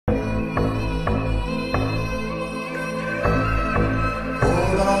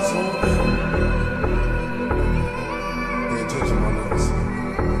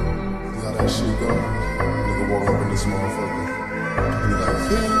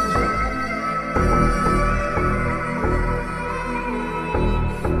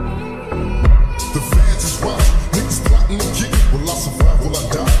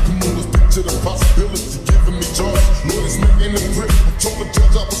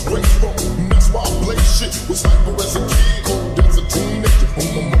Was hyper as a kid, cold as a teenager. On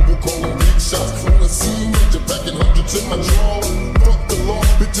my mobile calling big shots. On the scene, major, packing hundreds in my drawer. Fuck the law,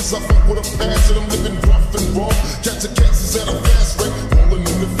 bitches, I fuck with a passion. I'm living rough and raw. Catching cases at a fast rate. Rolling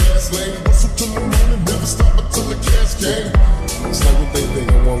in the fast lane. Hustle till the morning, never stop until the cash came. It's like what they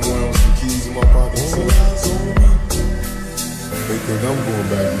think. I'm walking around with some keys in my pocket. All eyes on me. They think I'm going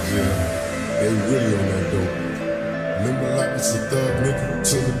back to jail. They really on that dope. Live my life as a thug nigga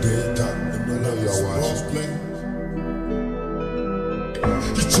till the day I die. I know y'all watching.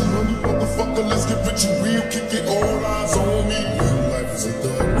 Get your money, motherfucker, let's get rich and real. Kick it, all eyes on me. Live my life as a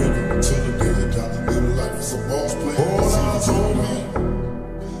thug nigga till the day I die. Live my life as a boss player. All eyes on me.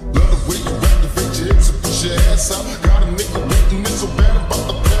 Love the way you activate your hips and push your ass out. Got a nigga waiting, it's so bad I'm about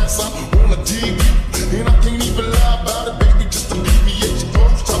to pass out. Wanna dig you, and I can't even lie about it, baby. Just alleviate your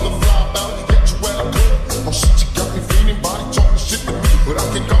clothes, time to fly about it. Get you at a club. Oh shit, you got me feeling, body talking shit to me, but I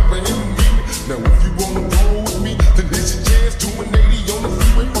can't comprehend the meaning. Now if you wanna roll with me, then here's your chance. Doing 80 on the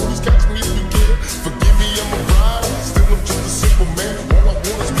freeway, always catch me if you can. Forgive me, I'm a rider, still I'm just a simple man. All I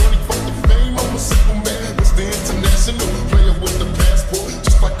want is money, fuck the fame, I'm a simple man. Mr. International, player with the passport,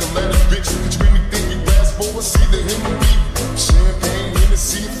 just like a ladder bitch. Get you anything you ask for, it's either him or me. Champagne,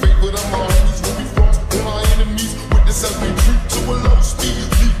 Hennessy, favorite of my homies. When we frost on our enemies, with this as we creep to a low speed.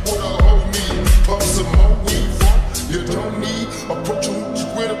 Deep water hold me, pump some more weed from. You don't need approach a hoochie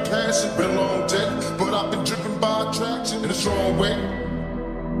with a passion. Been a long day, but I've been driven by attraction in a strong way.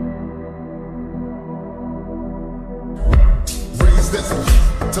 Raised as a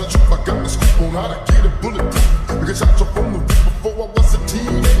youth, tell the truth, I got the scoop on how to get a bulletproof. Because I